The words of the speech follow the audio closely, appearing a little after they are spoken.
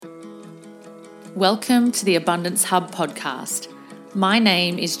Welcome to the Abundance Hub podcast. My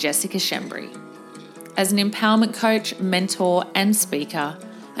name is Jessica Shembry. As an empowerment coach, mentor, and speaker,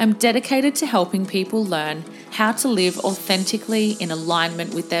 I'm dedicated to helping people learn how to live authentically in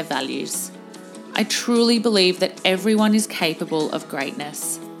alignment with their values. I truly believe that everyone is capable of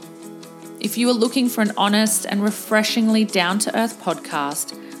greatness. If you are looking for an honest and refreshingly down-to-earth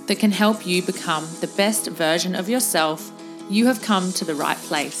podcast that can help you become the best version of yourself, you have come to the right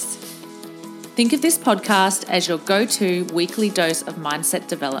place. Think of this podcast as your go-to weekly dose of mindset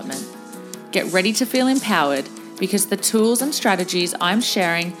development. Get ready to feel empowered because the tools and strategies I'm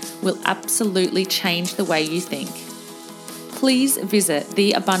sharing will absolutely change the way you think. Please visit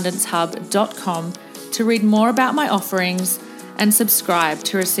theabundancehub.com to read more about my offerings and subscribe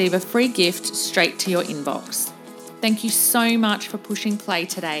to receive a free gift straight to your inbox. Thank you so much for pushing play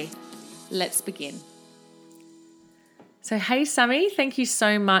today. Let's begin. So, hey, Sammy, thank you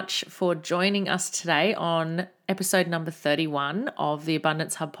so much for joining us today on episode number 31 of the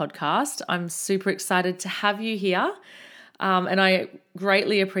Abundance Hub podcast. I'm super excited to have you here, and I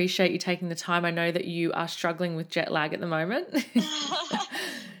greatly appreciate you taking the time. I know that you are struggling with jet lag at the moment. I am,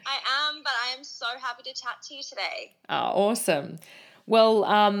 but I am so happy to chat to you today. Oh, awesome. Well,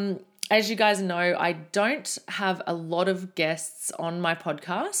 as you guys know, I don't have a lot of guests on my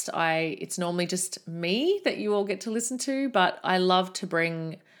podcast. It's normally just me that you all get to listen to, but I love to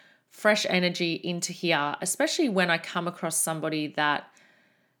bring fresh energy into here, especially when I come across somebody that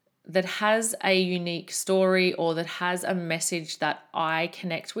has a unique story or that has a message that I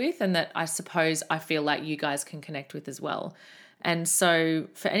connect with and that I suppose I feel like you guys can connect with as well. And so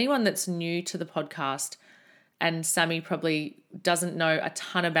for anyone that's new to the podcast, and Sammy probably doesn't know a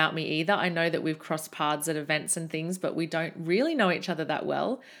ton about me either. I know that we've crossed paths at events and things, but we don't really know each other that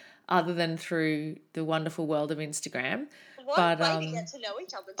well other than through the wonderful world of Instagram. What a way to get to know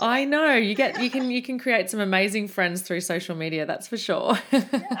each other today. I know. You can create some amazing friends through social media, that's for sure.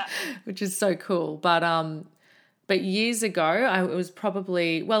 Yeah. Which is so cool. But years ago, it was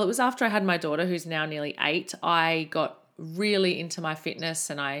after I had my daughter, who's now nearly 8, I got really into my fitness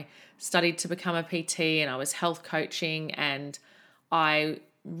and I studied to become a PT and I was health coaching and I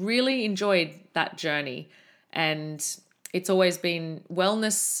really enjoyed that journey. And it's always been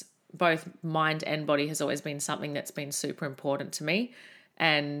wellness, both mind and body has always been something that's been super important to me.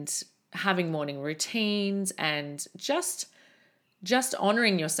 And having morning routines and just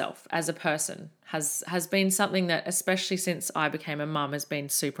honoring yourself as a person has been something that, especially since I became a mum, has been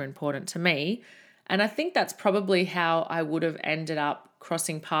super important to me. And I think that's probably how I would have ended up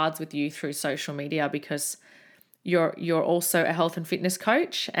crossing paths with you through social media, because you're also a health and fitness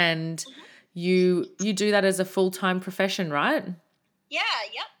coach and you do that as a full-time profession, right? Yeah,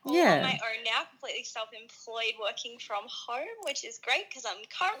 yep. All on my own now, completely self-employed, working from home, which is great because I'm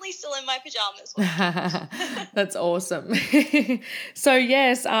currently still in my pajamas. That's awesome. So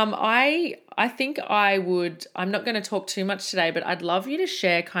yes, I think I'm not going to talk too much today, but I'd love you to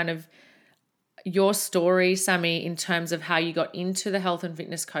share kind of your story, Sammy, in terms of how you got into the health and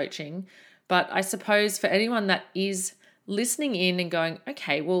fitness coaching. But I suppose for anyone that is listening in and going,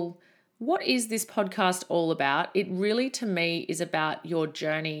 okay, well, what is this podcast all about? It really, to me, is about your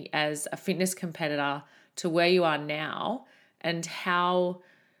journey as a fitness competitor to where you are now, and how,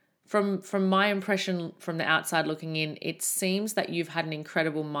 from my impression from the outside looking in, it seems that you've had an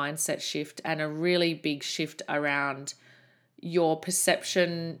incredible mindset shift and a really big shift around your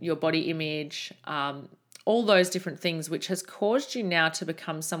perception, your body image, all those different things, which has caused you now to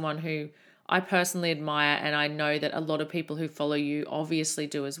become someone who I personally admire, and I know that a lot of people who follow you obviously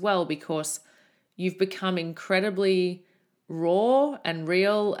do as well, because you've become incredibly raw and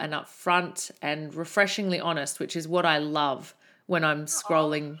real and upfront and refreshingly honest, which is what I love when I'm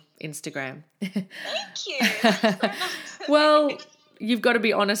scrolling Instagram. Thank you. That's so nice. Well, you've got to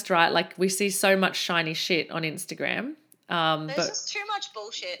be honest, right? Like, we see so much shiny shit on Instagram. There's just too much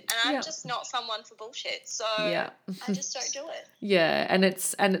bullshit, and I'm just not someone for bullshit, so I just don't do it. Yeah, and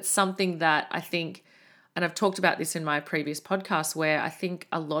it's something that I think, and I've talked about this in my previous podcast, where I think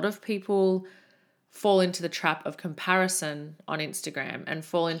a lot of people fall into the trap of comparison on Instagram and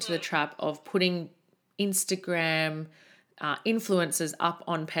fall into the trap of putting Instagram influencers up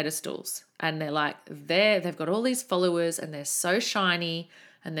on pedestals, and they're like, they've got all these followers and they're so shiny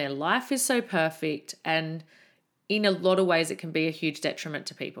and their life is so perfect, and in a lot of ways, it can be a huge detriment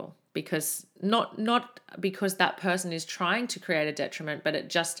to people, because not because that person is trying to create a detriment, but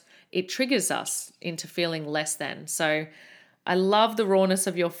it triggers us into feeling less than. So I love the rawness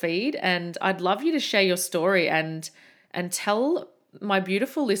of your feed, and I'd love you to share your story and tell my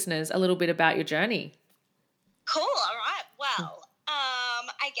beautiful listeners a little bit about your journey. Cool. All right. Well,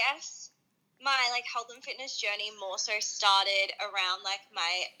 I guess my like health and fitness journey more so started around like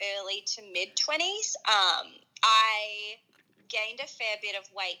my early to mid 20s. I gained a fair bit of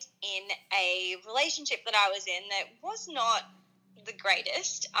weight in a relationship that I was in that was not the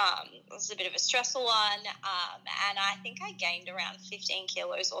greatest. It was a bit of a stressful one, and I think I gained around 15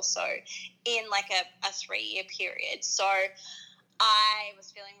 kilos or so in like a 3-year period. So I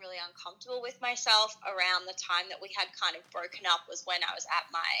was feeling really uncomfortable with myself. Around the time that we had kind of broken up was when I was at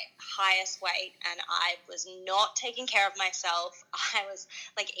my highest weight, and I was not taking care of myself. I was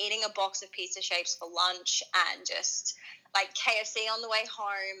like eating a box of pizza shapes for lunch and just like KFC on the way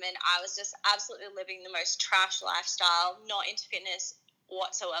home, and I was just absolutely living the most trash lifestyle, not into fitness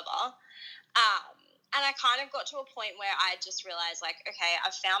whatsoever. And I kind of got to a point where I just realized, like, okay,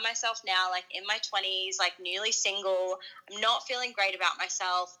 I've found myself now, like, in my 20s, like, newly single. I'm not feeling great about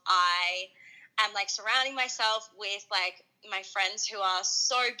myself. I am, like, surrounding myself with, like, my friends who are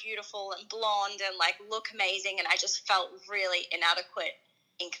so beautiful and blonde and, like, look amazing, and I just felt really inadequate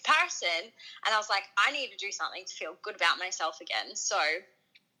in comparison. And I was like, I need to do something to feel good about myself again. So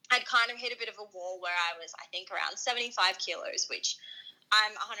I'd kind of hit a bit of a wall where I was, I think, around 75 kilos, which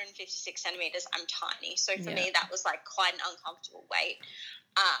I'm 156 centimeters. I'm tiny. So for me, that was like quite an uncomfortable weight.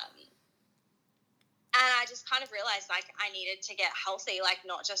 And I just kind of realized like I needed to get healthy, like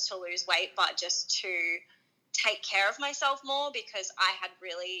not just to lose weight, but just to take care of myself more, because I had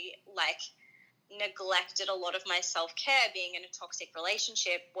really like neglected a lot of my self-care being in a toxic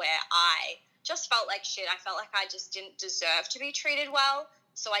relationship where I just felt like shit. I felt like I just didn't deserve to be treated well.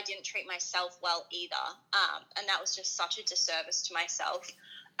 So I didn't treat myself well either. And that was just such a disservice to myself.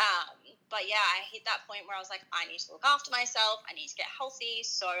 But yeah, I hit that point where I was like, I need to look after myself. I need to get healthy.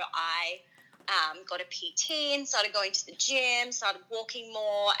 So I got a PT and started going to the gym, started walking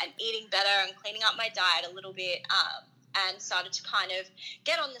more and eating better and cleaning up my diet a little bit, and started to kind of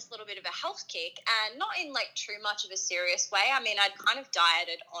get on this little bit of a health kick, and not in like too much of a serious way. I mean, I'd kind of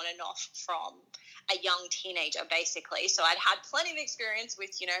dieted on and off from a young teenager, basically. So I'd had plenty of experience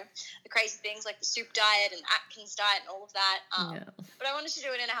with, you know, the crazy things like the soup diet and Atkins diet and all of that. But I wanted to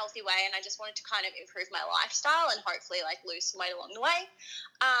do it in a healthy way, and I just wanted to kind of improve my lifestyle and hopefully like lose some weight along the way,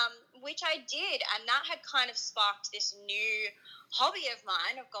 which I did. And that had kind of sparked this new hobby of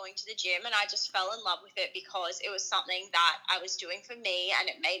mine of going to the gym, and I just fell in love with it because it was something that I was doing for me, and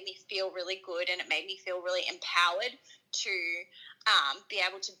it made me feel really good, and it made me feel really empowered to be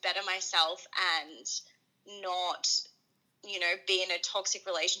able to better myself and not, you know, be in a toxic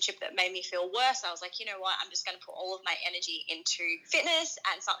relationship that made me feel worse. I was like, you know what, I'm just going to put all of my energy into fitness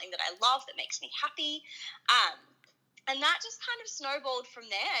and something that I love that makes me happy. And that just kind of snowballed from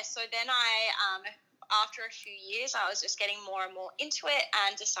there. So then after a few years, I was just getting more and more into it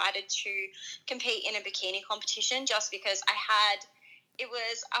and decided to compete in a bikini competition just because it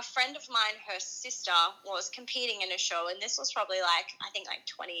was a friend of mine, her sister was competing in a show, and this was probably like, I think like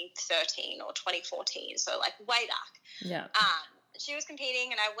 2013 or 2014, so like way back. Yeah. She was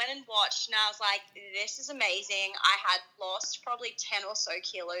competing, and I went and watched, and I was like, this is amazing. I had lost probably 10 or so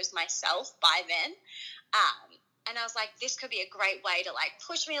kilos myself by then. And I was like, this could be a great way to, like,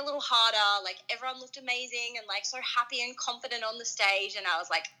 push me a little harder. Like, everyone looked amazing and, like, so happy and confident on the stage. And I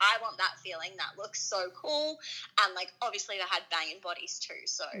was like, I want that feeling. That looks so cool. And, like, obviously they had banging bodies too.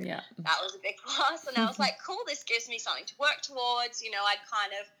 So that was a big plus. And I was like, cool, this gives me something to work towards. You know, I'd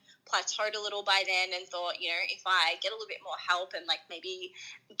kind of plateaued a little by then and thought, you know, if I get a little bit more help and, like, maybe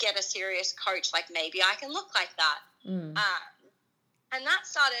get a serious coach, like, maybe I can look like that. And that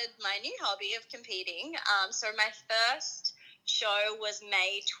started my new hobby of competing. So my first show was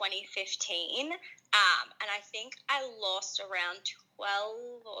May 2015. And I think I lost around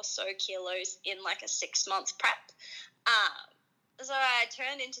 12 or so kilos in like a 6-month prep. So I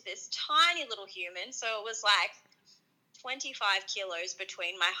turned into this tiny little human. So it was like 25 kilos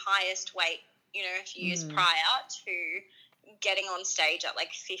between my highest weight, you know, a few years prior to getting on stage at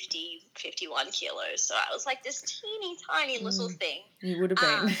like 50, 51 kilos. So I was like this teeny tiny little thing. You would have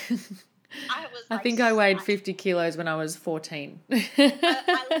been. I Like, think I weighed 50 kilos when I was 14. I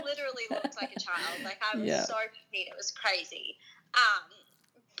literally looked like a child. Like I was so petite. It was crazy.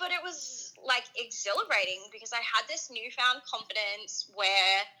 But it was like exhilarating because I had this newfound confidence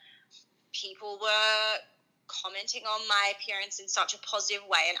where people were commenting on my appearance in such a positive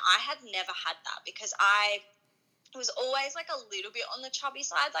way. And I had never had that because I was always like a little bit on the chubby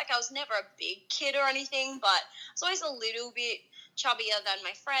side. Like I was never a big kid or anything, but I was always a little bit chubbier than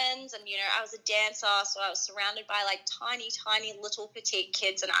my friends. And, you know, I was a dancer, so I was surrounded by like tiny, tiny little petite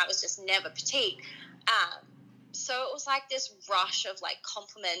kids, and I was just never petite. So it was like this rush of like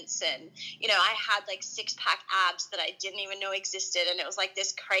compliments, and, you know, I had like 6-pack abs that I didn't even know existed. And it was like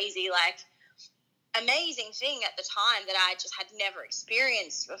this crazy, like, amazing thing at the time that I just had never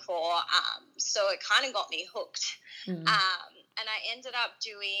experienced before. So it kind of got me hooked. And I ended up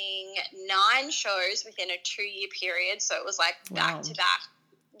doing 9 shows within a 2-year period. So it was like back to back.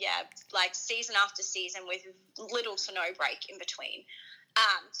 Yeah, like season after season with little to no break in between.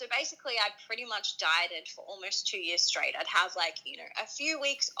 So basically I pretty much dieted for almost 2 years straight. I'd have like, you know, a few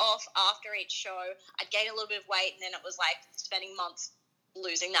weeks off after each show. I'd gain a little bit of weight, and then it was like spending months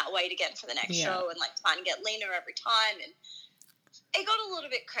losing that weight again for the next show, and like trying to get leaner every time. And it got a little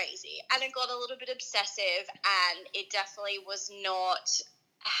bit crazy, and it got a little bit obsessive, and it definitely was not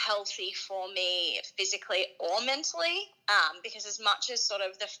healthy for me physically or mentally, because as much as sort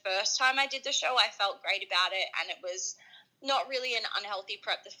of the first time I did the show, I felt great about it, and it was not really an unhealthy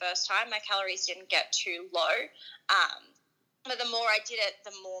prep the first time. My calories didn't get too low, but the more I did it,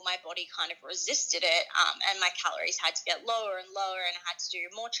 the more my body kind of resisted it, and my calories had to get lower and lower, and I had to do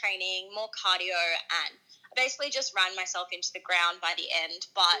more training, more cardio, and I basically just ran myself into the ground by the end.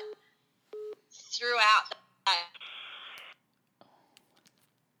 But throughout that,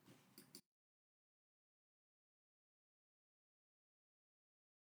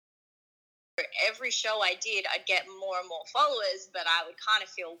 every show I did, I'd get more and more followers, but I would kind of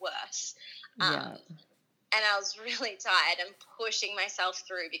feel worse. And I was really tired and pushing myself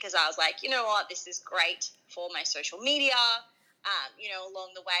through, because I was like, you know what, this is great for my social media. You know, along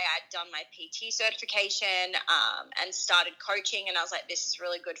the way, I'd done my PT certification, and started coaching, and I was like, this is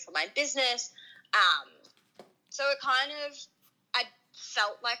really good for my business. So it kind of, I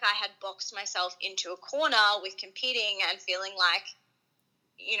felt like I had boxed myself into a corner with competing and feeling like,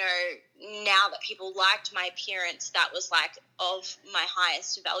 you know, now that people liked my appearance, that was like of my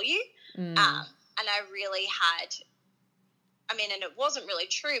highest value. And I really had, I mean, and it wasn't really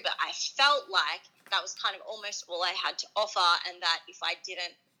true, but I felt like that was kind of almost all I had to offer, and that if I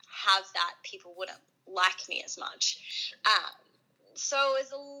didn't have that, people wouldn't like me as much. So it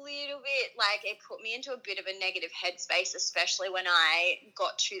was a little bit like, it put me into a bit of a negative headspace, especially when I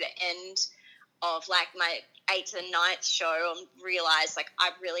got to the end of like my 8th and 9th show, and realized like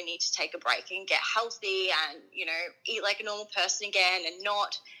I really need to take a break and get healthy, and, you know, eat like a normal person again, and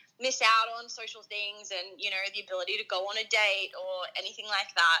not miss out on social things, and, you know, the ability to go on a date or anything like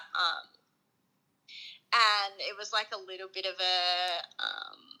that. And it was like a little bit of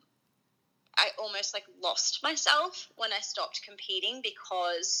I almost like lost myself when I stopped competing,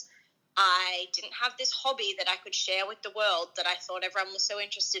 because I didn't have this hobby that I could share with the world that I thought everyone was so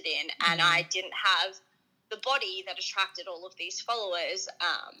interested in, and I didn't have the body that attracted all of these followers,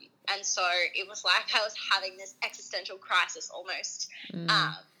 and so it was like I was having this existential crisis almost,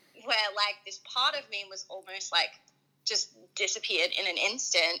 where like this part of me was almost like just disappeared in an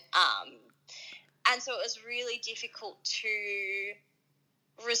instant, and so it was really difficult to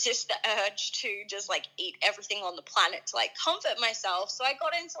resist the urge to just like eat everything on the planet to like comfort myself. So I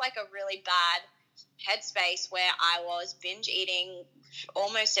got into like a really bad headspace where I was binge eating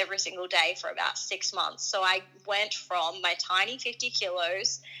almost every single day for about 6 months. So I went from my tiny 50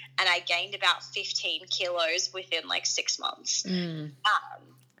 kilos and I gained about 15 kilos within like 6 months.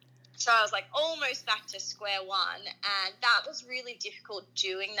 So I was like almost back to square one, and that was really difficult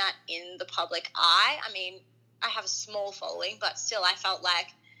doing that in the public eye. I mean, I have a small following, but still I felt like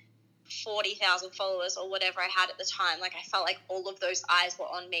 40,000 followers or whatever I had at the time. Like I felt like all of those eyes were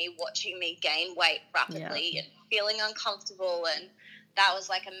on me, watching me gain weight rapidly and feeling uncomfortable. And that was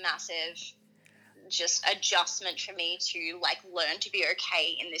like a massive just adjustment for me to like learn to be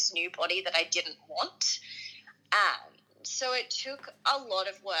okay in this new body that I didn't want. So it took a lot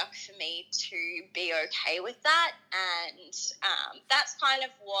of work for me to be okay with that. And that's kind of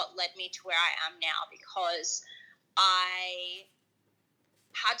what led me to where I am now, because I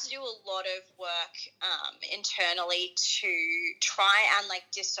had to do a lot of work internally to try and like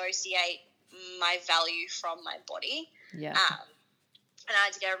dissociate my value from my body. And I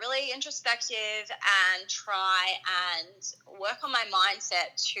had to get really introspective and try and work on my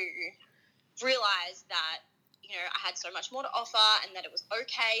mindset to realize that, you know, I had so much more to offer, and that it was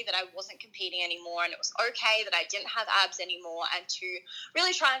okay that I wasn't competing anymore, and it was okay that I didn't have abs anymore, and to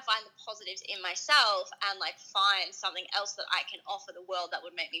really try and find the positives in myself and like find something else that I can offer the world that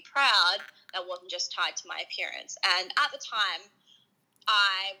would make me proud, that wasn't just tied to my appearance. And at the time,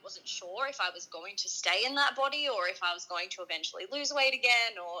 I wasn't sure if I was going to stay in that body or if I was going to eventually lose weight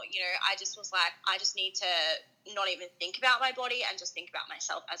again, or, you know, I just was like, I just need to not even think about my body and just think about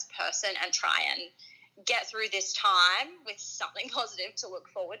myself as a person and try and get through this time with something positive to look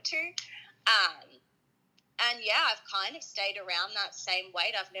forward to. And yeah, I've kind of stayed around that same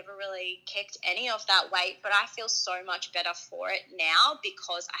weight. I've never really kicked any of that weight, but I feel so much better for it now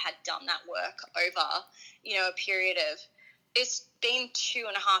because I had done that work over, a period of, it's been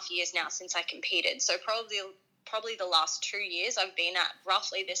 2.5 years now since I competed. So probably the last 2 years I've been at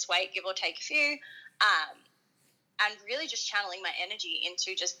roughly this weight, give or take a few, and really just channeling my energy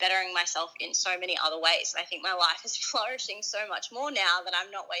into just bettering myself in so many other ways. And I think my life is flourishing so much more now that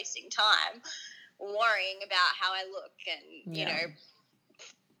I'm not wasting time worrying about how I look and,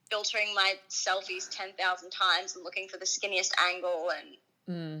 filtering my selfies 10,000 times and looking for the skinniest angle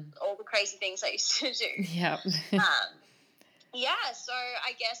and all the crazy things I used to do. Yeah. So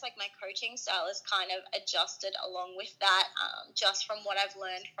I guess like my coaching style is kind of adjusted along with that, just from what I've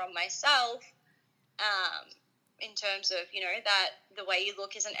learned from myself, in terms of, that the way you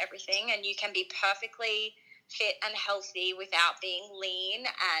look isn't everything, and you can be perfectly fit and healthy without being lean,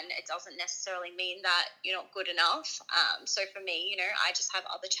 and it doesn't necessarily mean that you're not good enough. So for me, I just have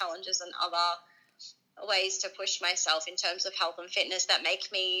other challenges and other ways to push myself in terms of health and fitness that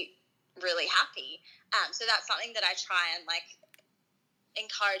make me really happy. So that's something that I try and like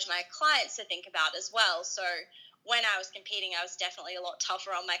encourage my clients to think about as well. So when I was competing, I was definitely a lot tougher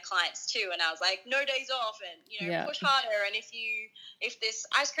on my clients too. And I was like, no days off and, push harder. And if this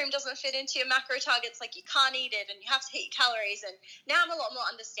ice cream doesn't fit into your macro targets, like you can't eat it and you have to hit your calories. And now I'm a lot more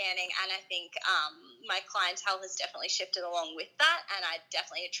understanding. And I think my clientele has definitely shifted along with that. And I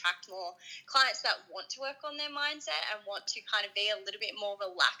definitely attract more clients that want to work on their mindset and want to kind of be a little bit more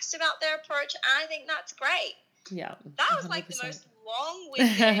relaxed about their approach. And I think that's great. Yeah. That was 100%. Like the most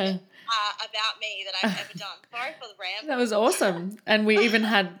long-winded about me that I've ever done. Sorry for the ramble. That was awesome. And we even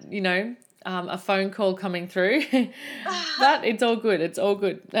had, a phone call coming through. But it's all good. It's all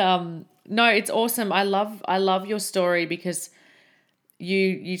good. No, it's awesome. I love your story because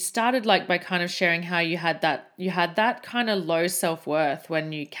you started like by kind of sharing how you had that kind of low self-worth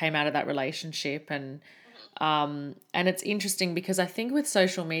when you came out of that relationship, and it's interesting because I think with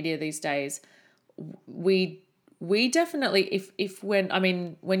social media these days, we definitely,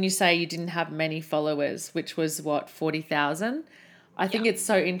 when you say you didn't have many followers, which was 40,000, I think it's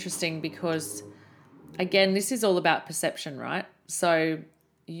so interesting because, again, this is all about perception, right? So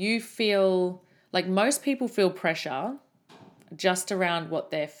you feel like most people feel pressure just around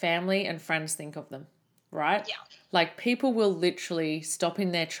what their family and friends think of them, right? Yeah. Like people will literally stop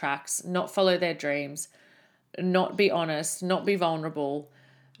in their tracks, not follow their dreams, not be honest, not be vulnerable,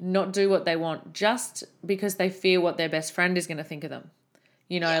 not do what they want just because they fear what their best friend is going to think of them.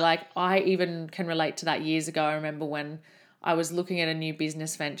 Like I even can relate to that years ago. I remember when I was looking at a new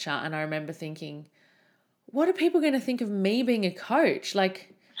business venture and I remember thinking, what are people going to think of me being a coach?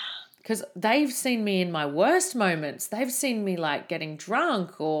 Like, because they've seen me in my worst moments. They've seen me like getting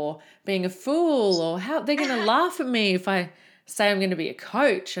drunk or being a fool, or how they're going to laugh at me if I say I'm going to be a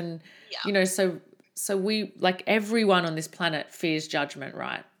coach. And, so we, like everyone on this planet fears judgment,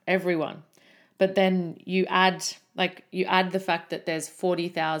 right? Everyone. But then you add the fact that there's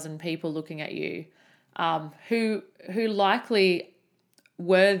 40,000 people looking at you, who likely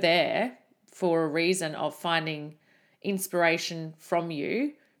were there for a reason of finding inspiration from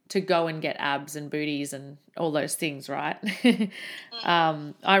you to go and get abs and booties and all those things, right?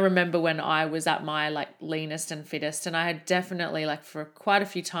 I remember when I was at my like leanest and fittest, and I had definitely like for quite a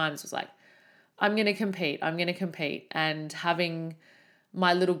few times was like, I'm going to compete. And having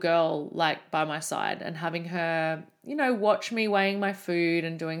my little girl like by my side and having her, watch me weighing my food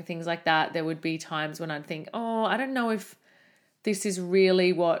and doing things like that. There would be times when I'd think, oh, I don't know if this is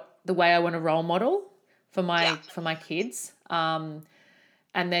really the way I want to role model for my kids.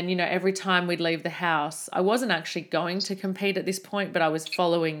 And then, every time we'd leave the house, I wasn't actually going to compete at this point, but I was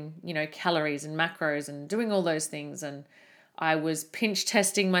following, calories and macros and doing all those things. And I was pinch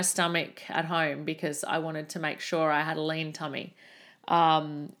testing my stomach at home because I wanted to make sure I had a lean tummy.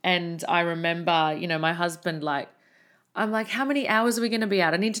 And I remember, my husband, I'm like, how many hours are we going to be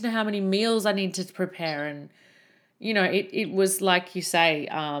out? I need to know how many meals I need to prepare. And, it was like you say,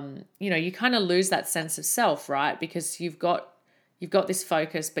 you kind of lose that sense of self, right? Because you've got this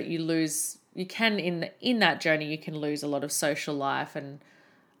focus, but in that journey, you can lose a lot of social life and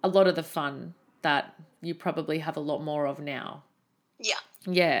a lot of the fun that you probably have a lot more of now. Yeah.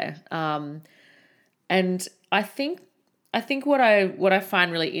 Yeah. And I think what I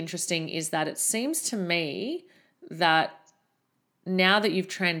find really interesting is that it seems to me that now that you've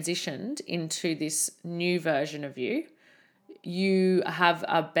transitioned into this new version of you, you have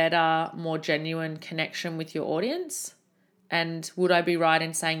a better, more genuine connection with your audience. And would I be right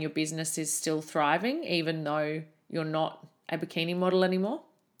in saying your business is still thriving even though you're not a bikini model anymore?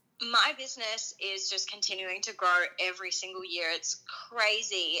 My business is just continuing to grow every single year. It's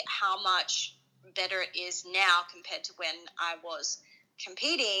crazy how much better it is now compared to when I was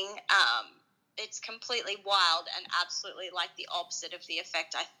competing. It's completely wild and absolutely like the opposite of the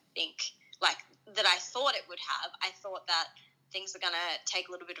effect I think like that I thought it would have. I thought that things are going to take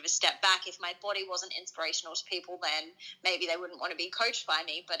a little bit of a step back. If my body wasn't inspirational to people, then maybe they wouldn't want to be coached by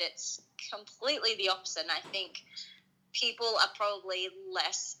me, but it's completely the opposite. And I think people are probably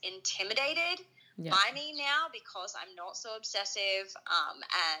less intimidated by me now because I'm not so obsessive.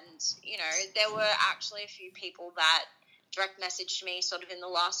 And, you know, there were actually a few people that direct messaged me sort of in the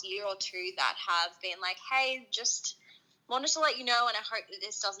last year or two that have been like, hey, just wanted to let you know, and I hope that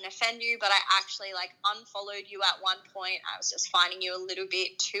this doesn't offend you, but I actually like unfollowed you at one point. I was just finding you a little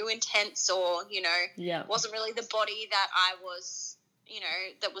bit too intense, or, you know, wasn't really the body that I was, you know,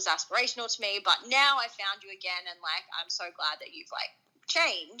 that was aspirational to me. But now I found you again, and like I'm so glad that you've like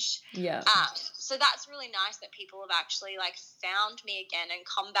changed. So that's really nice that people have actually like found me again and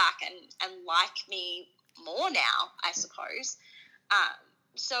come back and like me more now, I suppose.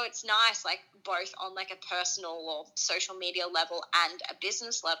 So it's nice, like both on like a personal or social media level and a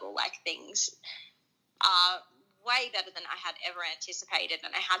business level, like things are way better than I had ever anticipated.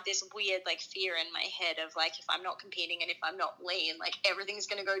 And I had this weird like fear in my head of like, if I'm not competing and if I'm not lean, like everything's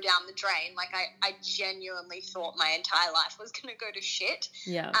going to go down the drain. Like I genuinely thought my entire life was going to go to shit.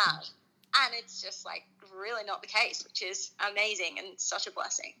 And it's just like really not the case, which is amazing and such a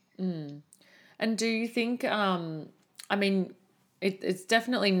blessing. And do you think, I mean, it's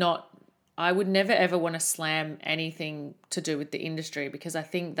definitely not, I would never ever want to slam anything to do with the industry, because I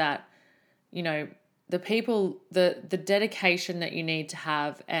think that, you know, the people, the dedication that you need to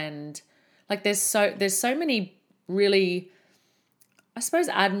have, and like there's so many really, I suppose,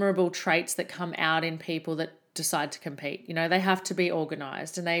 admirable traits that come out in people that decide to compete. You know, they have to be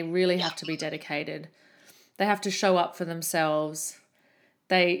organized and they really have to be dedicated. They have to show up for themselves.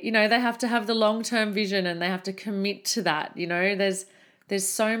 They, you know, they have to have the long-term vision and they have to commit to that. You know, there's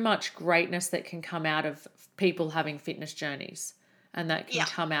so much greatness that can come out of people having fitness journeys, and that can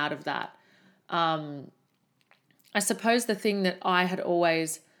come out of that. I suppose the thing that I had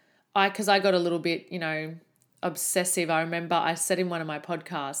always, because I got a little bit, you know, obsessive. I remember I said in one of my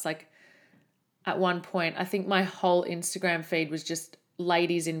podcasts, like at one point, I think my whole Instagram feed was just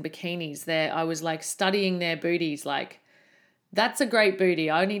ladies in bikinis there. I was like studying their booties, like, that's a great booty.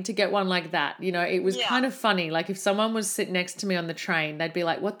 I need to get one like that. You know, it was kind of funny. Like if someone was sitting next to me on the train, they'd be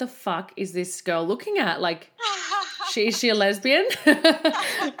like, what the fuck is this girl looking at? Like, is she a lesbian?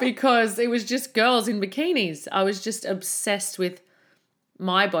 Because it was just girls in bikinis. I was just obsessed with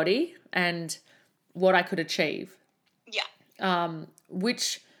my body and what I could achieve.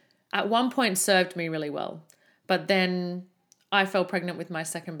 Which at one point served me really well. But then I fell pregnant with my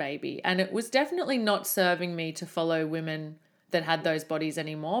second baby, and it was definitely not serving me to follow women that had those bodies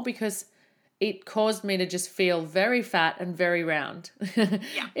anymore, because it caused me to just feel very fat and very round.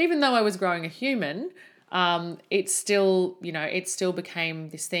 Even though I was growing a human, it still became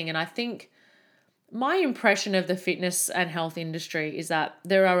this thing. And I think my impression of the fitness and health industry is that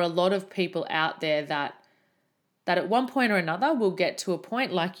there are a lot of people out there that at one point or another will get to a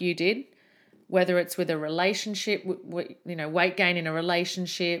point like you did, whether it's with a relationship, you know, weight gain in a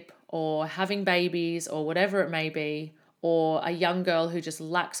relationship, or having babies, or whatever it may be, or a young girl who just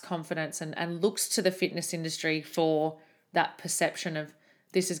lacks confidence and looks to the fitness industry for that perception of,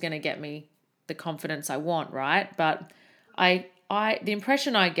 this is going to get me the confidence I want, right? But the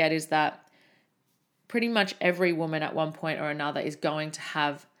impression I get is that pretty much every woman at one point or another is going to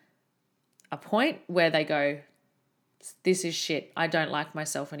have a point where they go, this is shit. I don't like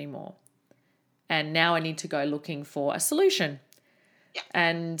myself anymore. And now I need to go looking for a solution.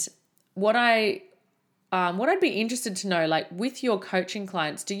 And what I'd be interested to know, like with your coaching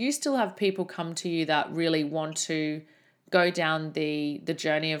clients, do you still have people come to you that really want to go down the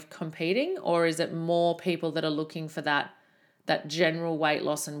journey of competing, or is it more people that are looking for that general weight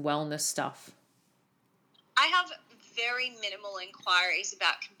loss and wellness stuff? I have very minimal inquiries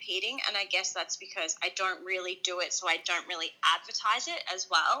about competing, and I guess that's because I don't really do it, so I don't really advertise it as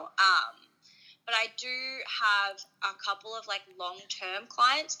well. But I do have a couple of like long-term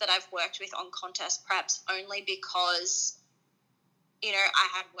clients that I've worked with on contest preps, only because, you know, I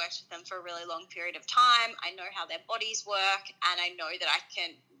had worked with them for a really long period of time. I know how their bodies work, and I know that I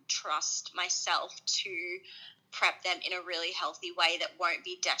can trust myself to prep them in a really healthy way that won't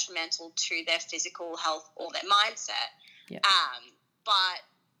be detrimental to their physical health or their mindset. But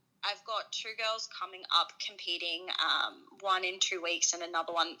I've got 2 girls coming up competing, one in 2 weeks and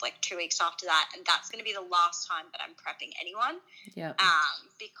another one like 2 weeks after that, and that's going to be the last time that I'm prepping anyone. Yeah.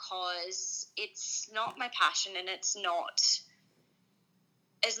 Because it's not my passion, and it's not,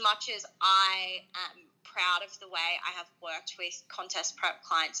 as much as I am proud of the way I have worked with contest prep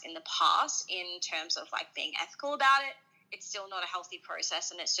clients in the past in terms of like being ethical about it, it's still not a healthy process,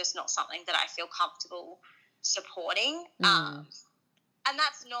 and it's just not something that I feel comfortable supporting. And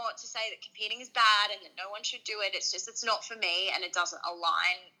that's not to say that competing is bad and that no one should do it. It's just, it's not for me, and it doesn't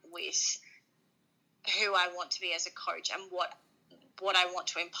align with who I want to be as a coach and what I want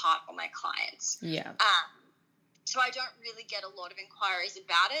to impart on my clients. Yeah. So I don't really get a lot of inquiries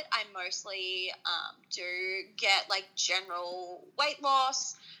about it. I mostly do get like general weight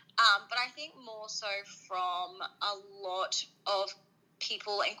loss, but I think more so from a lot of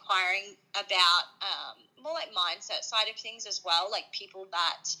people inquiring about more like mindset side of things as well, like people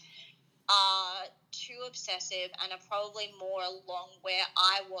that are too obsessive and are probably more along where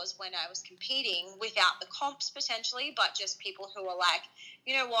I was when I was competing, without the comps potentially, but just people who are like,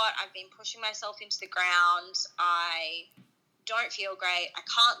 you know what, I've been pushing myself into the ground, I don't feel great, I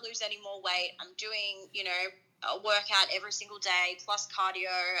can't lose any more weight, I'm doing, you know, a workout every single day plus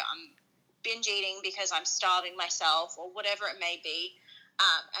cardio, I'm binge eating because I'm starving myself, or whatever it may be.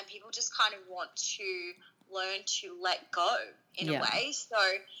 And people just kind of want to learn to let go in a way. So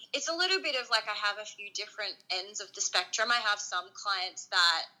it's a little bit of like, I have a few different ends of the spectrum. I have some clients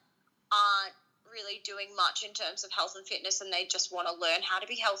that aren't really doing much in terms of health and fitness, and they just want to learn how to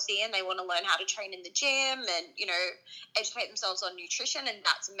be healthy, and they want to learn how to train in the gym and, you know, educate themselves on nutrition. And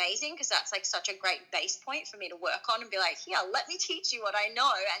that's amazing, because that's like such a great base point for me to work on and be like, here, let me teach you what I know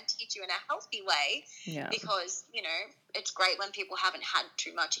and teach you in a healthy way. Because, you know, it's great when people haven't had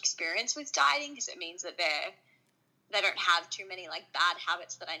too much experience with dieting, because it means that they don't have too many like bad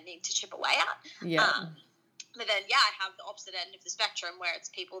habits that I need to chip away at. But then, I have the opposite end of the spectrum, where it's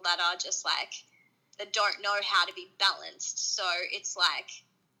people that are just like, that don't know how to be balanced. So it's like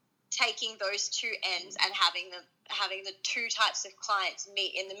taking those two ends and having the two types of clients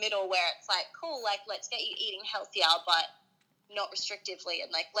meet in the middle, where it's like, cool, like, let's get you eating healthier but not restrictively,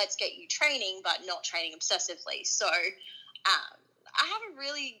 and like, let's get you training but not training obsessively. So I have a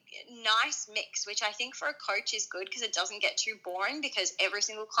really nice mix, which I think for a coach is good, because it doesn't get too boring, because every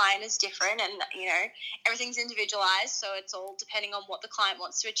single client is different, and, you know, everything's individualized, so it's all depending on what the client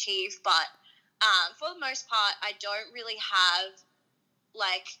wants to achieve. But for the most part, I don't really have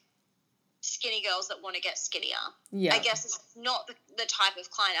like skinny girls that want to get skinnier. I guess it's not the type of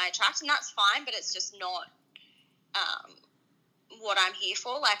client I attract, and that's fine, but it's just not what I'm here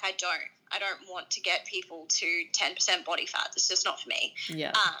for. Like, I don't want to get people to 10% body fat. It's just not for me.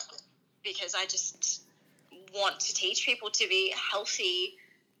 Because I just want to teach people to be healthy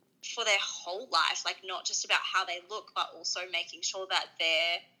for their whole life, like, not just about how they look, but also making sure that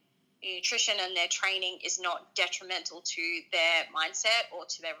their nutrition and their training is not detrimental to their mindset or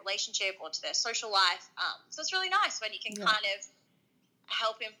to their relationship or to their social life. So it's really nice when you can kind of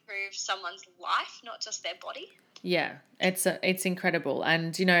help improve someone's life, not just their body. Yeah, it's incredible.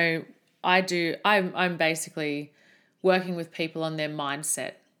 And, you know, I'm basically working with people on their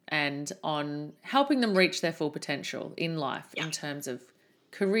mindset and on helping them reach their full potential in life, in terms of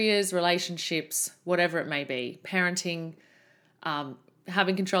careers, relationships, whatever it may be, parenting,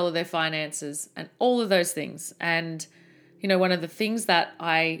 having control of their finances, and all of those things. And, you know, one of the things that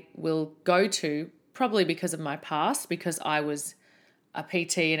I will go to, probably because of my past, because I was a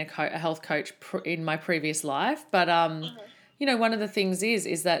PT and a health coach in my previous life. But, you know, one of the things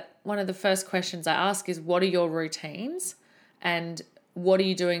is that one of the first questions I ask is, what are your routines and what are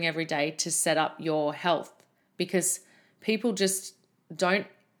you doing every day to set up your health? Because people just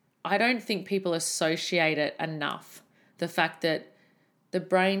I don't think people associate it enough, the fact that the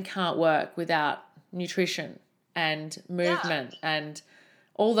brain can't work without nutrition and movement, and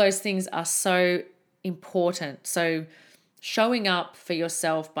all those things are so important. So showing up for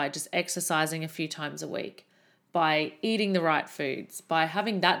yourself by just exercising a few times a week, by eating the right foods, by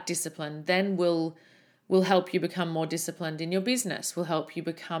having that discipline, then will help you become more disciplined in your business, will help you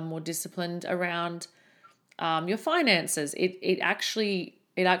become more disciplined around your finances. It actually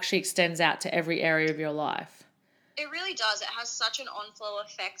extends out to every area of your life. It really does. It has such an on-flow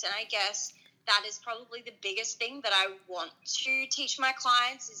effect, and I guess that is probably the biggest thing that I want to teach my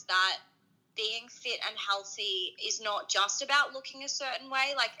clients, is that being fit and healthy is not just about looking a certain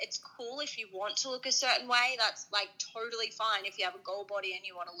way. Like, it's cool if you want to look a certain way. That's like totally fine if you have a goal body and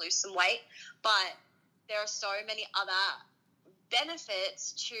you want to lose some weight. But there are so many other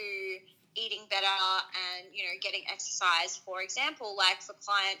benefits to eating better and, you know, getting exercise. For example, like for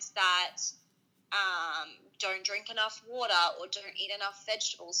clients that don't drink enough water or don't eat enough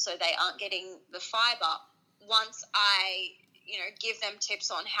vegetables, so they aren't getting the fiber. Once I, you know, give them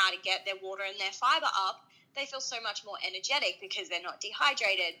tips on how to get their water and their fiber up, they feel so much more energetic because they're not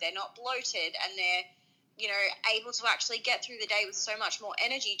dehydrated, they're not bloated, and they're, you know, able to actually get through the day with so much more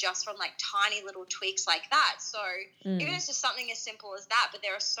energy just from like tiny little tweaks like that. So even it's just something as simple as that, but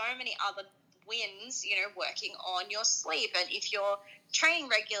there are so many other wins, you know, working on your sleep. And if you're training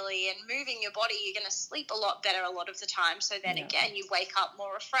regularly and moving your body, you're going to sleep a lot better a lot of the time. So then again, you wake up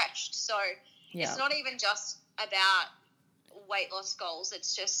more refreshed. So it's not even just about weight loss goals.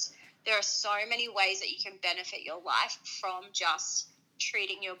 It's just, there are so many ways that you can benefit your life from just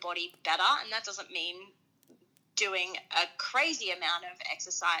treating your body better. And that doesn't mean doing a crazy amount of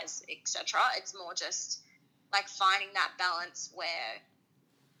exercise, etc. It's more just like finding that balance where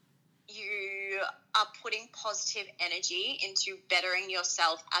you are putting positive energy into bettering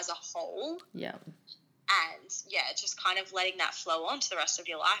yourself as a whole. Yeah. And just kind of letting that flow on to the rest of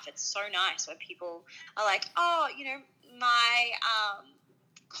your life. It's so nice when people are like, oh, you know, my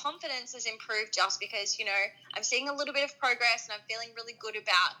confidence has improved just because, you know, I'm seeing a little bit of progress and I'm feeling really good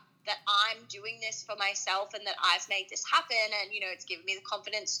about that I'm doing this for myself and that I've made this happen. And, you know, it's given me the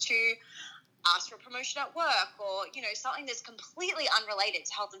confidence to ask for a promotion at work, or, you know, something that's completely unrelated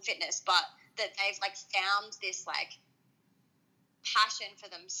to health and fitness, but that they've like found this like passion for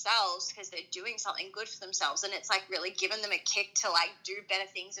themselves because they're doing something good for themselves, and it's like really given them a kick to like do better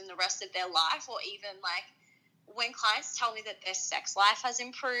things in the rest of their life. Or even like when clients tell me that their sex life has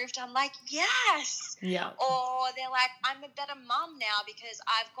improved, I'm like, yes. Yeah. Or they're like, I'm a better mum now because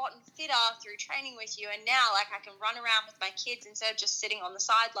I've gotten fitter through training with you, and now like I can run around with my kids instead of just sitting on the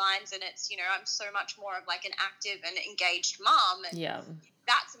sidelines, and it's, you know, I'm so much more of like an active and engaged mum. And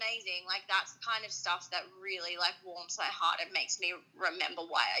that's amazing. Like that's the kind of stuff that really like warms my heart and makes me remember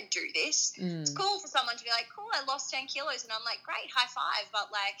why I do this. It's cool for someone to be like, cool, I lost 10 kilos, and I'm like, great, high five.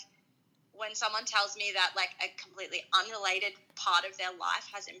 But like when someone tells me that like a completely unrelated part of their life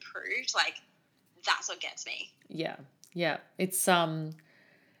has improved, like that's what gets me. Yeah.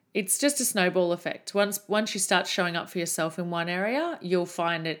 It's just a snowball effect. Once you start showing up for yourself in one area, you'll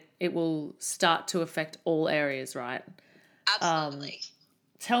find it will start to affect all areas, right? Absolutely.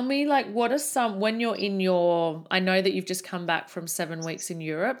 Tell me, like, what are some, when you're in your, I know that you've just come back from 7 weeks in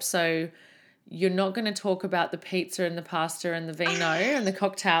Europe, so you're not going to talk about the pizza and the pasta and the vino and the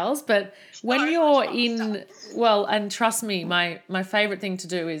cocktails, but when you're in, well, and trust me, my favorite thing to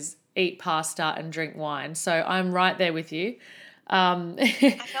do is eat pasta and drink wine. So I'm right there with you. I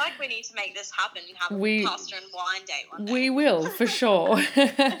feel like we need to make this happen and have a pasta and wine date one day. We will, for sure.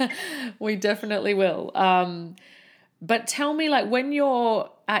 We definitely will. But tell me, like, when you're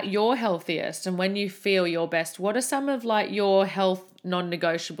at your healthiest and when you feel your best, what are some of like your health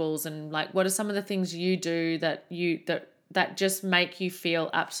non-negotiables, and like what are some of the things you do that just make you feel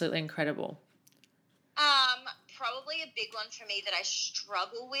absolutely incredible? Probably a big one for me that I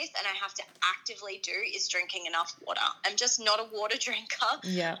struggle with and I have to actively do is drinking enough water. I'm just not a water drinker.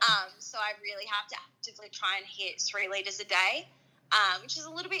 Yeah. So I really have to actively try and hit 3 liters a day. Which is a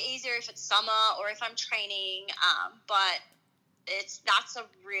little bit easier if it's summer or if I'm training, but that's a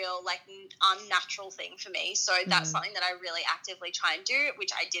real like unnatural thing for me. So that's something that I really actively try and do,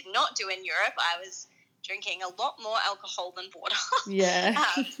 which I did not do in Europe. I was drinking a lot more alcohol than water. Yeah.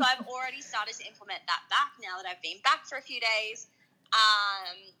 So I've already started to implement that back now that I've been back for a few days.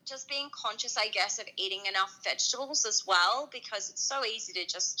 Just being conscious, I guess, of eating enough vegetables as well, because it's so easy to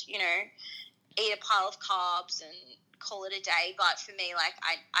just, you know, eat a pile of carbs and call it a day. But for me, like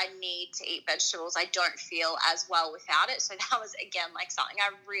I need to eat vegetables. I don't feel as well without it. So that was, again, like something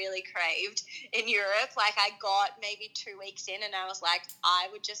I really craved in Europe. Like I got maybe 2 weeks in and I was like, I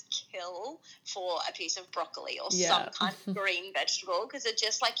would just kill for a piece of broccoli or some kind of green vegetable, because it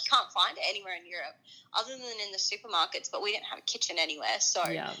just like you can't find it anywhere in Europe other than in the supermarkets, but we didn't have a kitchen anywhere. So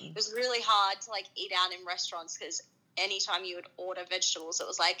it was really hard to like eat out in restaurants, because anytime you would order vegetables, it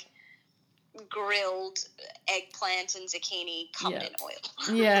was like grilled eggplant and zucchini covered in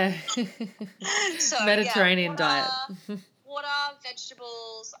oil. Yeah. So Mediterranean diet. Water,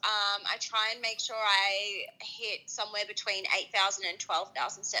 vegetables. I try and make sure I hit somewhere between 8,000 and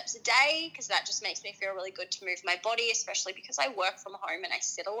 12,000 steps a day, because that just makes me feel really good to move my body, especially because I work from home and I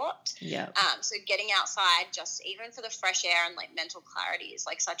sit a lot. Yeah. So getting outside, just even for the fresh air and like mental clarity, is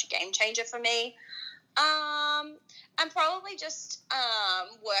like such a game changer for me. And probably just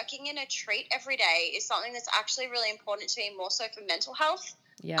working in a treat every day is something that's actually really important to me, more so for mental health.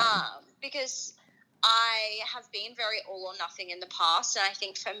 Yeah. Because I have been very all or nothing in the past, and I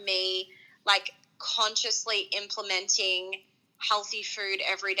think for me, like consciously implementing healthy food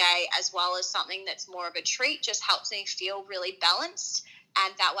every day as well as something that's more of a treat just helps me feel really balanced.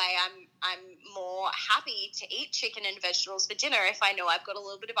 And that way I'm more happy to eat chicken and vegetables for dinner if I know I've got a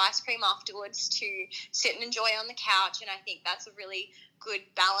little bit of ice cream afterwards to sit and enjoy on the couch. And I think that's a really good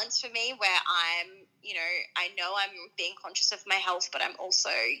balance for me, where I know I'm being conscious of my health, but I'm also,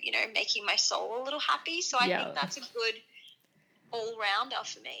 making my soul a little happy. So I think that's a good all-rounder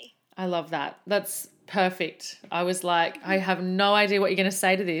for me. I love that. That's perfect. I was like, I have no idea what you're going to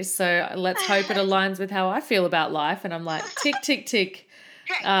say to this, so let's hope it aligns with how I feel about life. And I'm like, tick, tick, tick.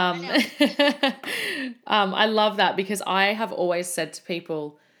 I love that, because I have always said to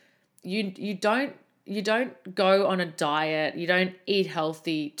people, you don't go on a diet, you don't eat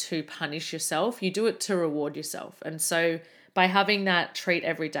healthy to punish yourself, you do it to reward yourself. And so by having that treat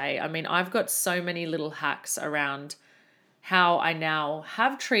every day, I mean, I've got so many little hacks around how I now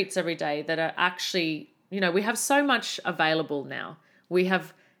have treats every day that are actually, we have so much available now. We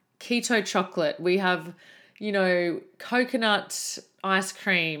have keto chocolate, we have, coconut ice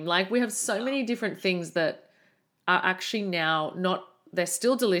cream. Like, we have so many different things that are actually now they're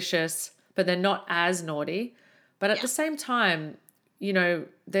still delicious, but they're not as naughty. But at the same time,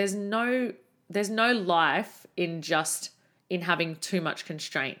 there's no life in having too much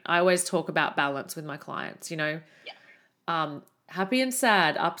constraint. I always talk about balance with my clients, happy and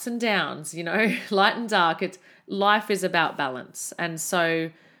sad, ups and downs, light and dark. Life is about balance. And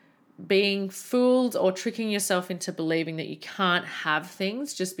so being fooled or tricking yourself into believing that you can't have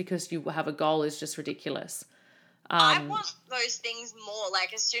things just because you have a goal is just ridiculous. I want those things more.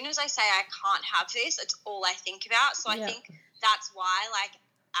 Like, as soon as I say I can't have this, it's all I think about. So I think that's why, like,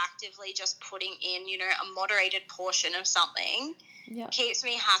 actively just putting in, a moderated portion of something keeps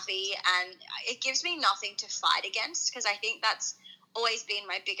me happy, and it gives me nothing to fight against, because I think that's always been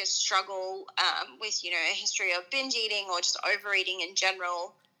my biggest struggle with, a history of binge eating or just overeating in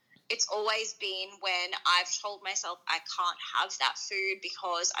general. It's always been when I've told myself I can't have that food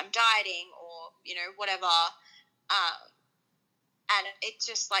because I'm dieting or, whatever. And it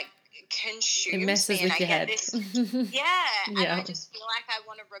just like consumes it messes me, and with your head. And I just feel like I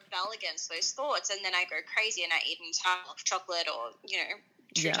want to rebel against those thoughts, and then I go crazy and I eat an entire chocolate or,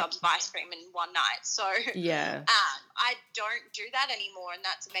 2 tubs of ice cream in one night. So I don't do that anymore, and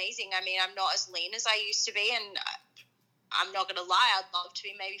that's amazing. I mean, I'm not as lean as I used to be, and I'm not going to lie, I'd love to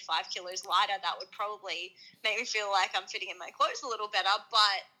be maybe 5 kilos lighter. That would probably make me feel like I'm fitting in my clothes a little better,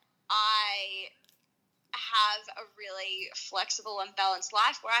 but I have a really flexible and balanced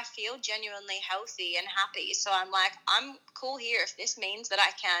life where I feel genuinely healthy and happy. So I'm like, I'm cool here if this means that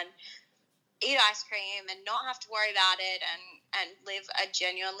I can eat ice cream and not have to worry about it and live a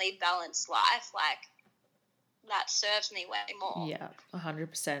genuinely balanced life. Like, that serves me way more. Yeah,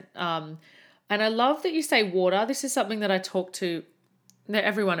 100%. And I love that you say water. This is something that I talk to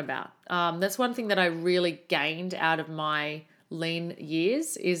everyone about. That's one thing that I really gained out of my lean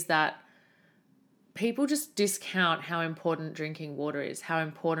years, is that people just discount how important drinking water is, how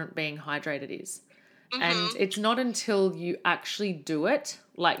important being hydrated is. Mm-hmm. And it's not until you actually do it,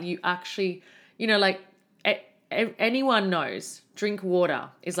 like you actually, anyone knows drink water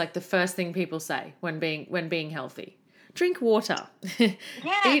is like the first thing people say when being healthy. Drink water,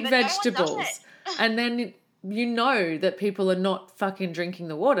 eat vegetables. No and then that people are not fucking drinking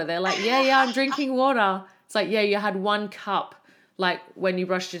the water. They're like, yeah, I'm drinking water. It's like, yeah, you had 1 cup like when you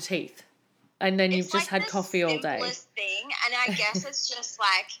brushed your teeth. And then you've just had coffee all day. It's the simplest thing, and I guess it's just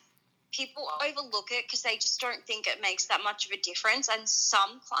like people overlook it because they just don't think it makes that much of a difference. And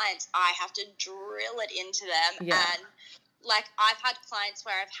some clients, I have to drill it into them. Yeah. And like, I've had clients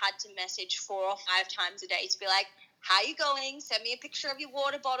where I've had to message 4 or 5 times a day to be like, how you going? Send me a picture of your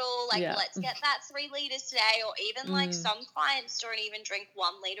water bottle. Like, let's get that 3 liters today. Or even like some clients don't even drink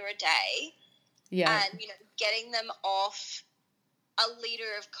 1 liter a day. Yeah. And, getting them off a liter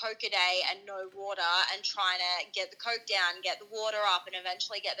of Coke a day and no water, and trying to get the Coke down, get the water up, and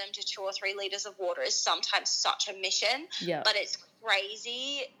eventually get them to 2 or 3 liters of water is sometimes such a mission. Yeah. But it's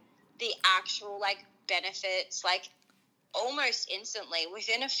crazy the actual like benefits, like almost instantly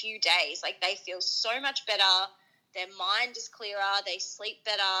within a few days. Like, they feel so much better. Their mind is clearer. They sleep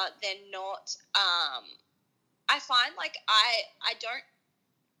better. They're not. I find like I don't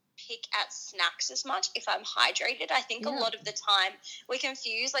pick at snacks as much if I'm hydrated. I think a lot of the time we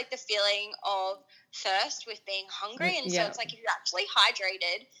confuse like the feeling of thirst with being hungry, and so it's like if you're actually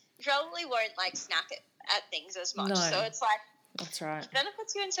hydrated, you probably won't like snack at things as much. No. So it's like That's right. It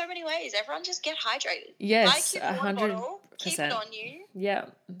benefits you in so many ways. Everyone just get hydrated. Yes, Buy a cute water bottle, keep it on you. Yeah.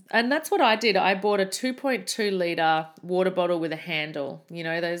 And that's what I did. I bought a 2.2 litre water bottle with a handle, you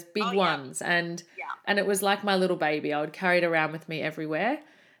know, those big ones. And it was like my little baby. I would carry it around with me everywhere.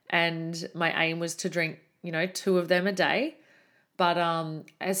 And my aim was to drink, you know, 2 of them a day. But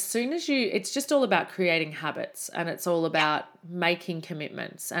as soon as it's just all about creating habits, and it's all about making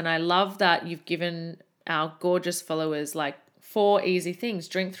commitments. And I love that you've given our gorgeous followers like 4 easy things.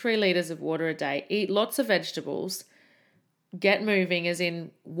 Drink 3 litres of water a day, eat lots of vegetables, get moving, as in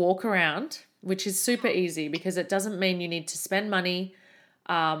walk around, which is super easy because it doesn't mean you need to spend money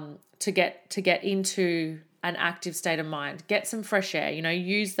to get into an active state of mind. Get some fresh air, you know,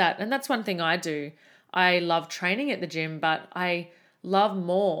 use that. And that's one thing I do. I love training at the gym, but I love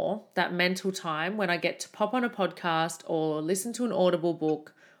more that mental time when I get to pop on a podcast or listen to an Audible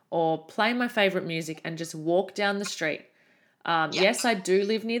book or play my favorite music and just walk down the street. Yes, I do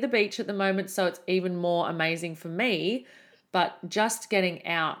live near the beach at the moment, so it's even more amazing for me, but just getting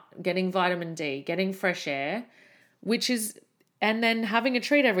out, getting vitamin D, getting fresh air, and then having a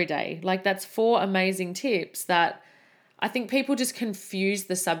treat every day. Like, that's 4 amazing tips that I think people just confuse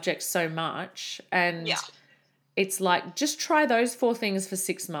the subject so much. And it's like, just try those 4 things for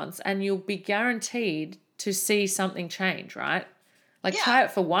 6 months and you'll be guaranteed to see something change, right? Like, try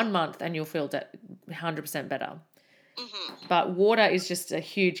it for 1 month and you'll feel 100% better. Mm-hmm. But water is just a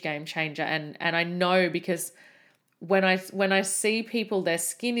huge game changer. And I know because when I see people, their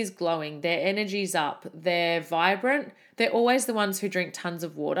skin is glowing, their energy's up, they're vibrant, they're always the ones who drink tons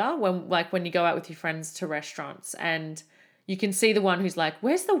of water when you go out with your friends to restaurants, and you can see the one who's like,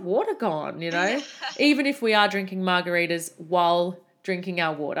 where's the water gone, you know? Even if we are drinking margaritas while drinking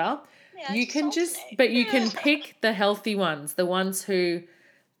our water, you can pick the healthy ones, the ones who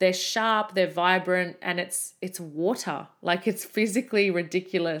they're sharp, they're vibrant, and it's water. Like, it's physically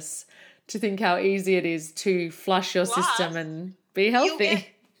ridiculous to think how easy it is to flush your system and be healthy.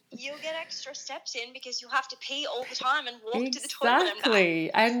 You'll get extra steps in because you'll have to pee all the time and walk to the toilet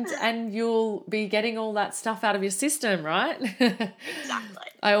and back. And you'll be getting all that stuff out of your system, right? Exactly.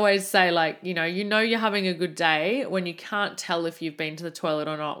 I always say, like, you know you're having a good day when you can't tell if you've been to the toilet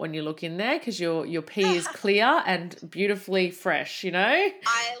or not when you look in there, because your pee is clear and beautifully fresh, you know?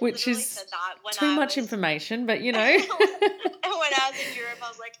 Which is said that too much information, but you know. When I was in Europe, I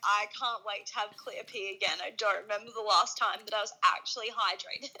was like, I can't wait to have clear pee again. I don't remember the last time that I was actually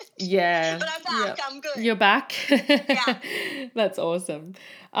hydrated. Yeah. But I'm back. Yep. I'm good. You're back? Yeah. That's awesome.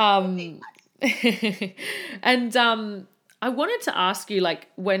 And I wanted to ask you, like,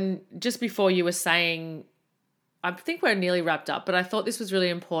 just before you were saying, I think we're nearly wrapped up, but I thought this was really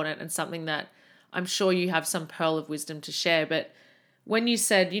important and something that I'm sure you have some pearl of wisdom to share. But when you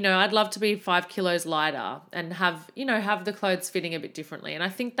said, you know, I'd love to be 5 kilos lighter and have the clothes fitting a bit differently. And I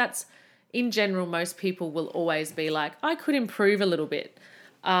think that's, in general, most people will always be like, I could improve a little bit.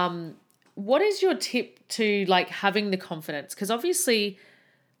 What is your tip to, like, having the confidence? Because obviously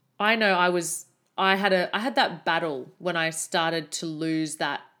I know I had that battle when I started to lose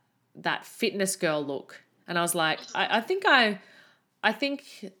that fitness girl look. And I was like, I think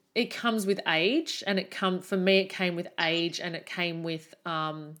it comes with age, and for me it came with age, and it came with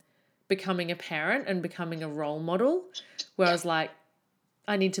becoming a parent and becoming a role model, where I was like,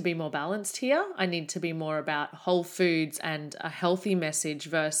 I need to be more balanced here. I need to be more about whole foods and a healthy message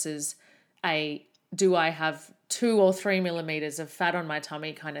versus do I have 2 or 3 millimeters of fat on my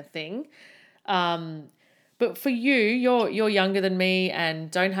tummy kind of thing. But for you're younger than me and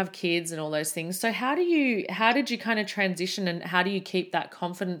don't have kids and all those things. So how did you kind of transition, and how do you keep that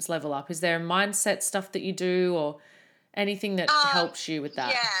confidence level up? Is there a mindset stuff that you do, or anything that helps you with that?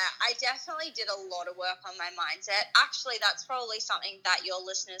 Yeah, I definitely did a lot of work on my mindset. Actually, that's probably something that your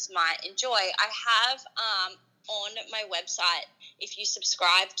listeners might enjoy. I have on my website, if you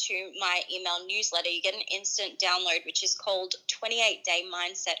subscribe to my email newsletter, you get an instant download, which is called 28-Day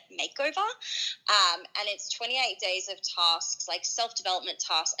Mindset Makeover. And it's 28 days of tasks, like self-development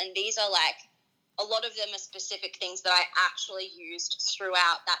tasks. And these are like, a lot of them are specific things that I actually used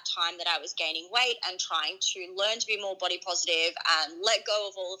throughout that time that I was gaining weight and trying to learn to be more body positive and let go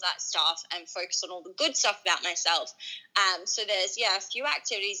of all of that stuff and focus on all the good stuff about myself. So there's, a few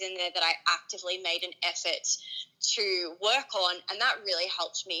activities in there that I actively made an effort to work on, and that really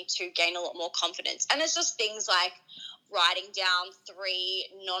helped me to gain a lot more confidence. And it's just things like writing down 3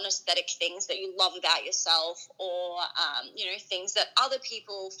 non-aesthetic things that you love about yourself, or, things that other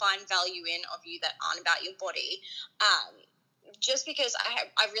people find value in of you that aren't about your body. just because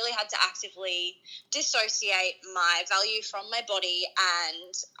I really had to actively dissociate my value from my body,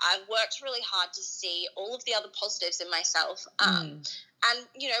 and I've worked really hard to see all of the other positives in myself. And,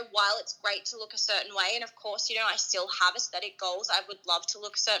 you know, while it's great to look a certain way, and of course, you know, I still have aesthetic goals, I would love to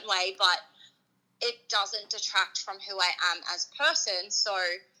look a certain way, but it doesn't detract from who I am as a person. So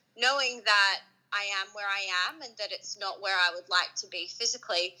knowing that I am where I am and that it's not where I would like to be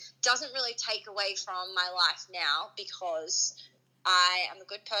physically doesn't really take away from my life now, because I am a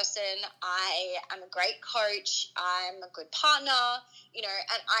good person, I am a great coach, I'm a good partner, you know,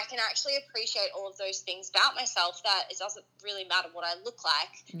 and I can actually appreciate all of those things about myself, that it doesn't really matter what I look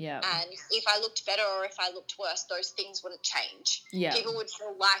like. Yeah. And if I looked better or if I looked worse, those things wouldn't change. Yeah. People would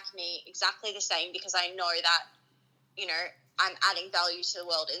still like me exactly the same, because I know that, you know, I'm adding value to the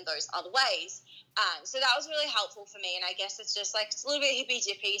world in those other ways. So that was really helpful for me. And I guess it's just like, it's a little bit hippy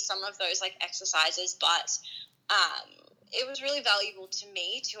dippy, some of those like exercises, but it was really valuable to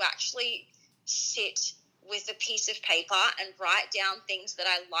me to actually sit with a piece of paper and write down things that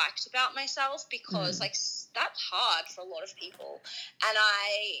I liked about myself, because like that's hard for a lot of people. And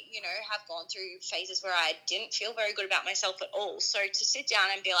I, you know, have gone through phases where I didn't feel very good about myself at all. So to sit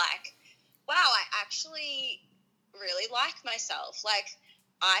down and be like, wow, I actually really like myself. Like,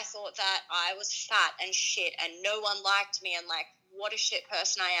 I thought that I was fat and shit and no one liked me, and like, what a shit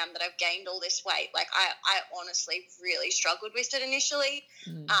person I am that I've gained all this weight. Like, I honestly really struggled with it initially.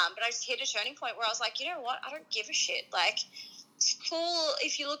 But I just hit a turning point where I was like, you know what? I don't give a shit. Like, it's cool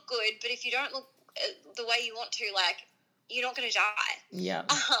if you look good, but if you don't look the way you want to, like, you're not going to die. Yeah.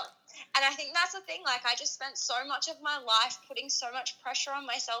 And I think that's the thing. Like, I just spent so much of my life putting so much pressure on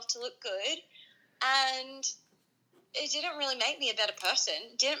myself to look good, and it didn't really make me a better person.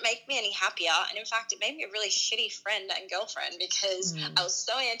 It didn't make me any happier. And in fact, it made me a really shitty friend and girlfriend, because I was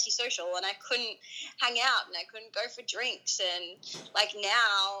so antisocial and I couldn't hang out and I couldn't go for drinks. And like,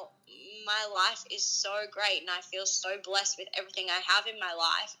 now my life is so great and I feel so blessed with everything I have in my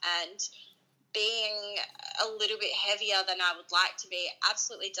life. And being a little bit heavier than I would like to be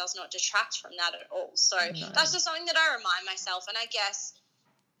absolutely does not detract from that at all. So that's just something that I remind myself. And I guess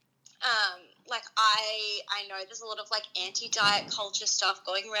like I know there's a lot of like anti-diet culture stuff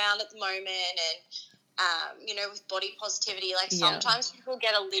going around at the moment, and you know, with body positivity, like sometimes people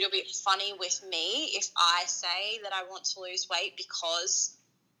get a little bit funny with me if I say that I want to lose weight, because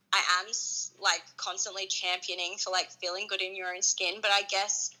I am like constantly championing for like feeling good in your own skin. But I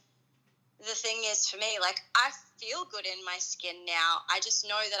guess the thing is, for me, like, I feel good in my skin now. I just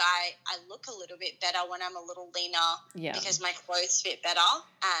know that I look a little bit better when I'm a little leaner, because my clothes fit better.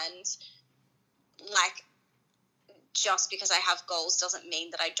 And like, just because I have goals doesn't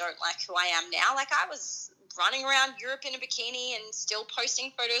mean that I don't like who I am now. Like, I was running around Europe in a bikini and still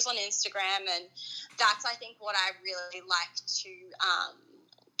posting photos on Instagram, and that's, I think, what I really like to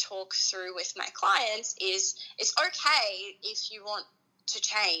talk through with my clients is it's okay if you want to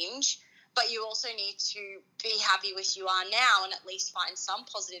change, but you also need to be happy with you are now, and at least find some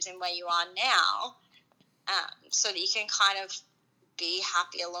positives in where you are now, so that you can kind of be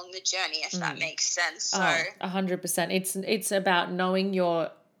happy along the journey, if that makes sense. So 100%. It's about knowing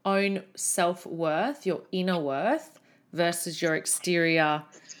your own self-worth, your inner worth versus your exterior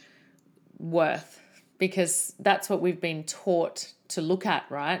worth, because that's what we've been taught to look at,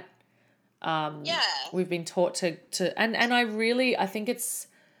 right? We've been taught to and I think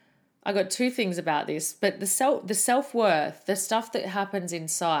I got two things about this, but the self-worth, the stuff that happens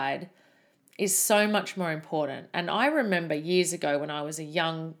inside, is so much more important. And I remember years ago when I was a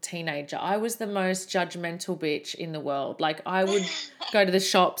young teenager, I was the most judgmental bitch in the world. Like, I would go to the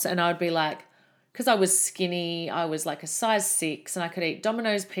shops and I'd be like, because I was skinny, I was like a size 6 and I could eat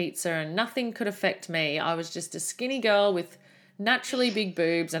Domino's pizza and nothing could affect me. I was just a skinny girl with naturally big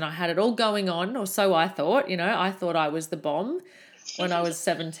boobs and I had it all going on, or so I thought. You know, I thought I was the bomb when I was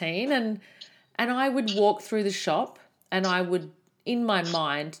 17, and I would walk through the shop and I would, in my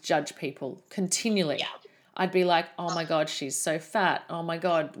mind, judge people continually. Yeah. I'd be like, oh my God, she's so fat. Oh my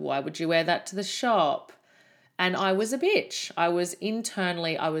God, why would you wear that to the shop? And I was a bitch. I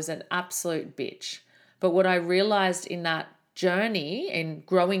was an absolute bitch. But what I realized in that journey in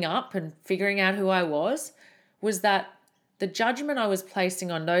growing up and figuring out who I was that the judgment I was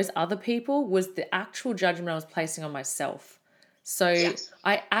placing on those other people was the actual judgment I was placing on myself. So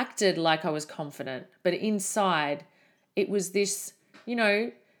I acted like I was confident, but inside it was this, you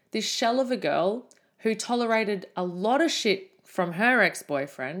know, this shell of a girl who tolerated a lot of shit from her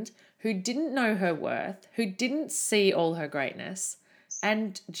ex-boyfriend, who didn't know her worth, who didn't see all her greatness,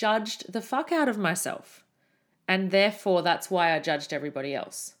 and judged the fuck out of myself. And therefore, that's why I judged everybody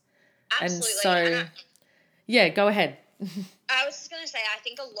else. Absolutely. And so, yeah, go ahead. I was just going to say, I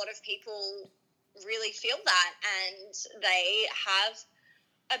think a lot of people really feel that, and they have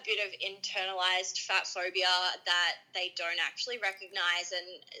a bit of internalized fat phobia that they don't actually recognize,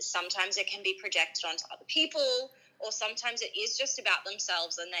 and sometimes it can be projected onto other people, or sometimes it is just about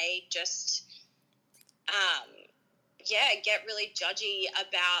themselves, and they just get really judgy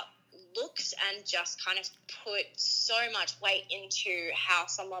about looks and just kind of put so much weight into how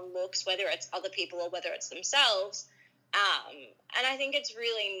someone looks, whether it's other people or whether it's themselves. And I think it's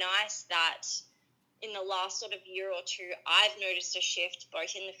really nice that in the last sort of year or two, I've noticed a shift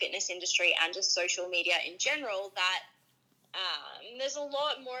both in the fitness industry and just social media in general, that there's a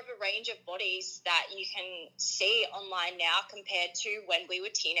lot more of a range of bodies that you can see online now compared to when we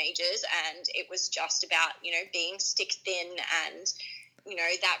were teenagers, and it was just about, being stick thin and,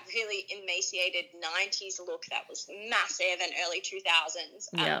 that really emaciated 90s look that was massive, and early 2000s.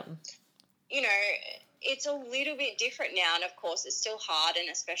 Yeah. It's a little bit different now, and of course it's still hard, and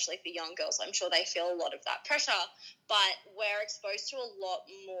especially for young girls, I'm sure they feel a lot of that pressure, but we're exposed to a lot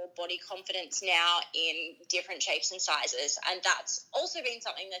more body confidence now in different shapes and sizes, and that's also been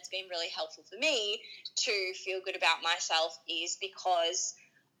something that's been really helpful for me to feel good about myself, is because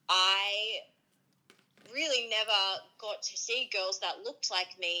I really never got to see girls that looked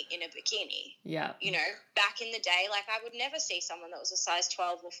like me in a bikini. Yeah. Back in the day, like, I would never see someone that was a size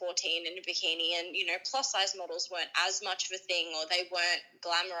 12 or 14 in a bikini, and, plus size models weren't as much of a thing, or they weren't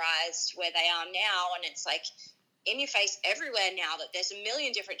glamorized where they are now. And it's like in your face everywhere now that there's a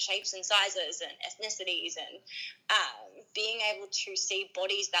million different shapes and sizes and ethnicities, and being able to see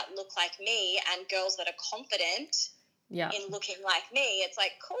bodies that look like me and girls that are confident in looking like me, it's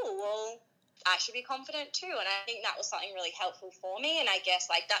like, cool, well, I should be confident too. And I think that was something really helpful for me. And I guess,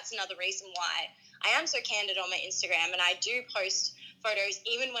 like, that's another reason why I am so candid on my Instagram, and I do post photos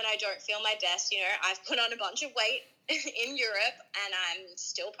even when I don't feel my best. I've put on a bunch of weight in Europe, and I'm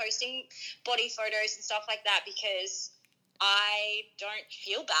still posting body photos and stuff like that, because I don't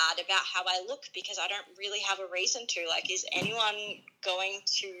feel bad about how I look, because I don't really have a reason to. Like, is anyone going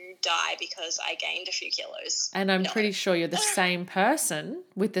to die because I gained a few kilos? And I'm pretty sure you're the same person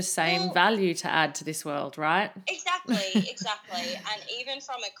with the same value to add to this world, right? Exactly. And even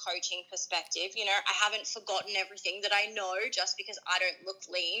from a coaching perspective, I haven't forgotten everything that I know just because I don't look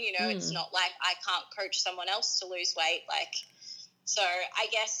lean. It's not like I can't coach someone else to lose weight. Like, so I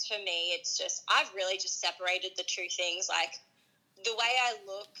guess for me, it's just, I've really just separated the two things. Like, the way I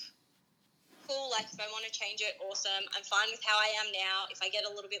look, cool. Like, if I want to change it, awesome. I'm fine with how I am now. If I get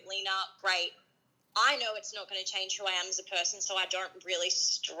a little bit leaner, great. I know it's not going to change who I am as a person, so I don't really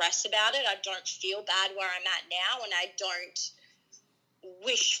stress about it. I don't feel bad where I'm at now, and I don't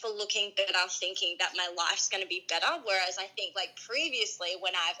wish for looking better thinking that my life's going to be better. Whereas I think, like, previously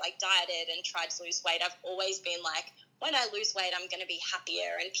when I've, like, dieted and tried to lose weight, I've always been like, when I lose weight, I'm going to be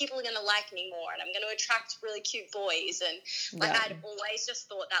happier, and people are going to like me more, and I'm going to attract really cute boys. And, like, I'd always just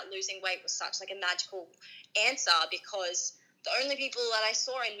thought that losing weight was such, like, a magical answer, because the only people that I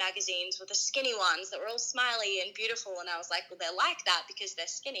saw in magazines were the skinny ones that were all smiley and beautiful. And I was like, well, they're like that because they're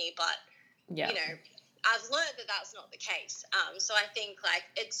skinny. But, I've learned that that's not the case. So I think, like,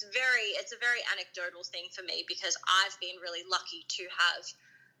 it's a very anecdotal thing for me, because I've been really lucky to have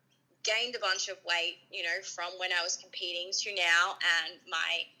gained a bunch of weight, from when I was competing to now, and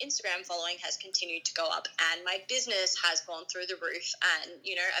my Instagram following has continued to go up, and my business has gone through the roof, and,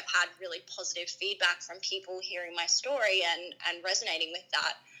 I've had really positive feedback from people hearing my story and resonating with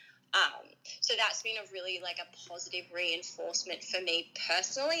that. So that's been a really, like, a positive reinforcement for me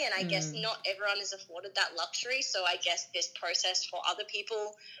personally, and I guess not everyone is afforded that luxury, so I guess this process for other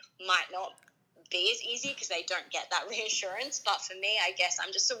people might not be as easy because they don't get that reassurance. But for me, I guess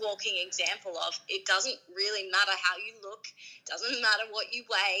I'm just a walking example of, it doesn't really matter how you look, it doesn't matter what you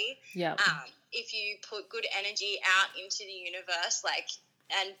weigh. If you put good energy out into the universe, like,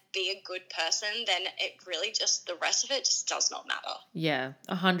 and be a good person, then it really just, the rest of it just does not matter. Yeah,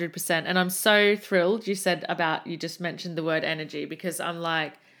 100%. And I'm so thrilled you just mentioned the word energy, because I'm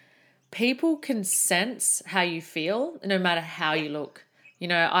like, people can sense how you feel no matter how you look.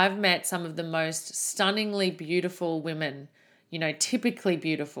 I've met some of the most stunningly beautiful women, typically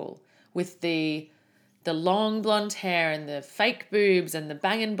beautiful, with the long blonde hair and the fake boobs and the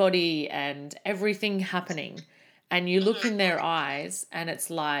banging body and everything happening. And you look in their eyes and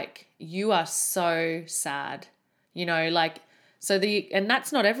it's like, you are so sad, and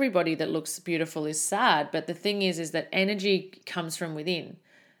that's not everybody that looks beautiful is sad. But the thing is that energy comes from within.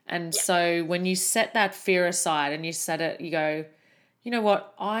 And so when you set that fear aside and you set it, you go, you know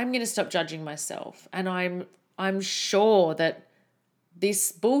what, I'm going to stop judging myself. And I'm sure that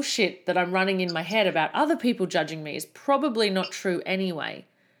this bullshit that I'm running in my head about other people judging me is probably not true anyway.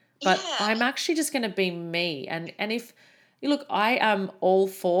 But I'm actually just going to be me. And if, look, I am all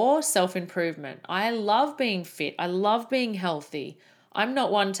for self-improvement. I love being fit. I love being healthy. I'm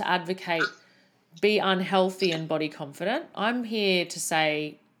not one to advocate be unhealthy and body confident. I'm here to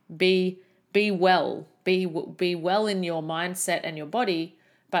say be well. Be well in your mindset and your body,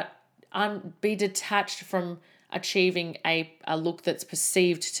 but be detached from achieving a look that's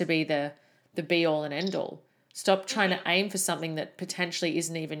perceived to be the be all and end all. Stop trying to aim for something that potentially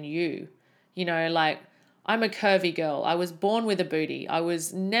isn't even you. You know, like, I'm a curvy girl. I was born with a booty. I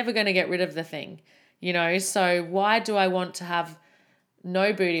was never going to get rid of the thing, you know, so why do I want to have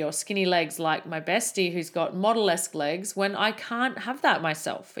no booty or skinny legs like my bestie who's got model-esque legs when I can't have that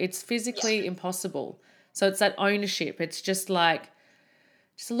myself? It's physically impossible. So it's that ownership. It's just like,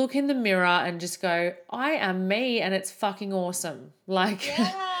 just look in the mirror and just go, I am me and it's fucking awesome. Like,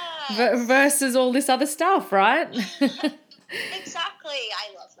 versus all this other stuff, right? Exactly.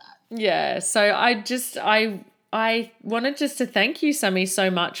 I love that. Yeah. So I wanted just to thank you, Sammy, so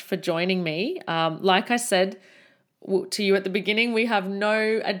much for joining me. Like I said to you at the beginning, we have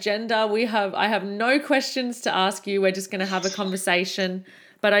no agenda. I have no questions to ask you. We're just going to have a conversation.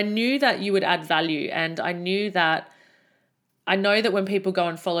 But I knew that you would add value, and I know that when people go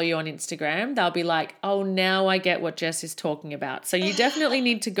and follow you on Instagram, they'll be like, oh, now I get what Jess is talking about. So you definitely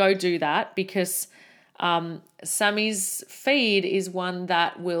need to go do that, because Sammy's feed is one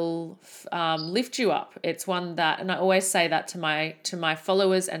that will lift you up. It's one that, and I always say that to my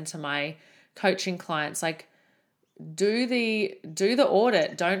followers and to my coaching clients, like, do the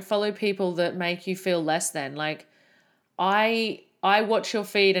audit. Don't follow people that make you feel less than. Like, I watch your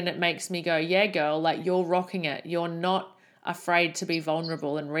feed and it makes me go, yeah, girl, like, you're rocking it. You're not afraid to be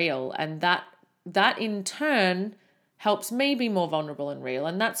vulnerable and real. And that in turn helps me be more vulnerable and real.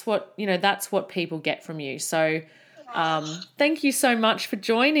 And that's what people get from you. So thank you so much for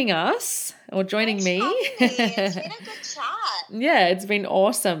joining us, or joining me. It's been a good chat. Yeah, it's been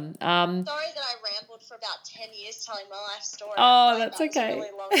awesome. Sorry that I rambled for about 10 years telling my life story. Oh, that's okay. Was a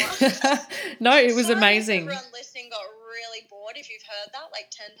really long one. No, it was Sorry amazing. if everyone listening got really bored if you've heard that like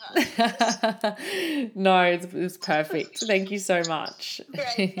 10 times. No, it was perfect. Thank you so much.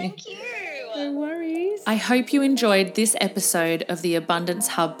 Great, thank you. No worries. I hope you enjoyed this episode of the Abundance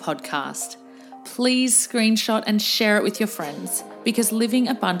Hub podcast. Please screenshot and share it with your friends, because living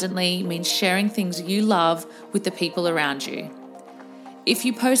abundantly means sharing things you love with the people around you. If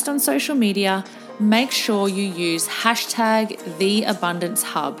you post on social media, make sure you use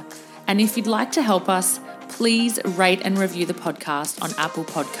 #TheAbundanceHub. And if you'd like to help us, please rate and review the podcast on Apple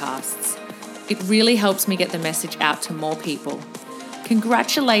Podcasts. It really helps me get the message out to more people.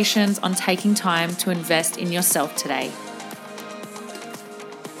 Congratulations on taking time to invest in yourself today.